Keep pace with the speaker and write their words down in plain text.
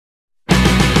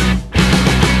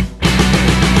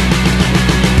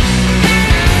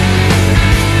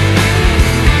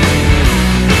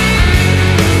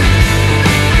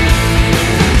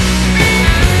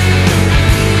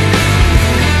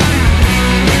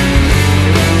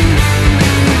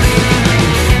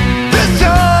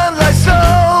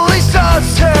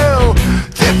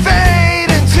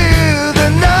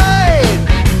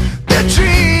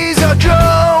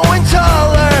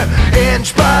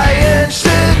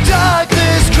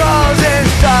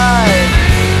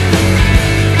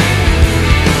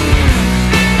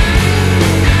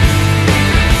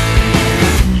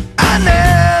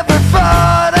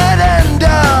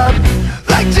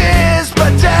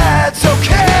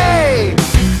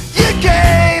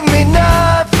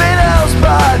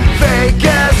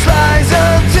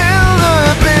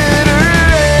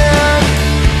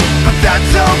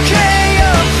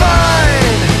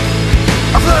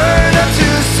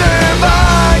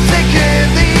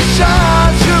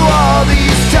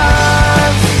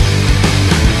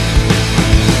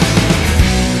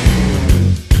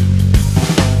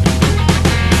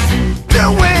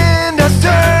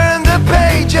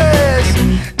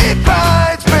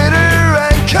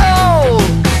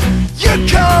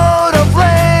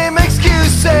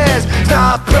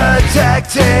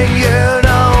protecting you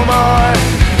no more.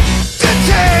 The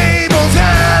tables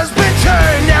has been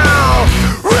turned now,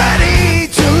 ready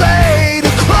to lay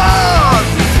the cloth.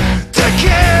 The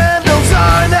candles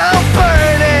are now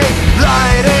burning,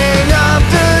 lighting up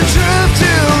the truth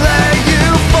to let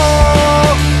you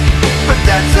fall. But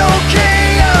that's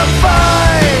okay, I'm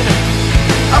fine.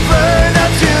 I've learned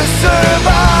how to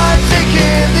survive,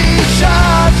 taking these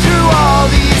shots through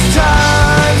all these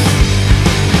times.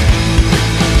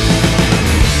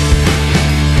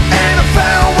 And I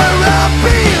found where I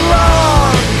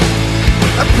belong,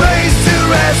 a place to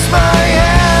rest my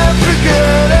head for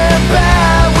good and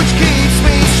bad, which keeps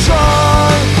me strong.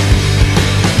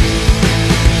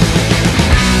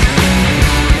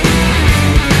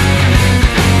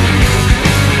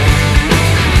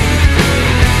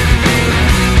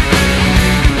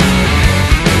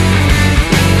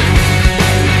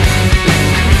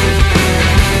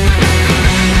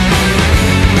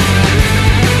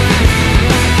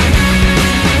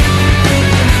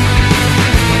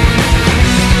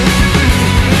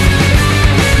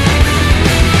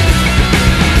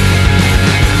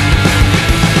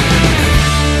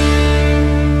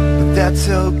 That's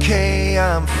okay,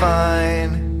 I'm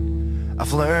fine.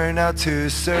 I've learned how to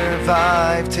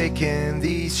survive, taking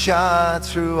these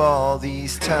shots through all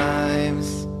these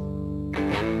times.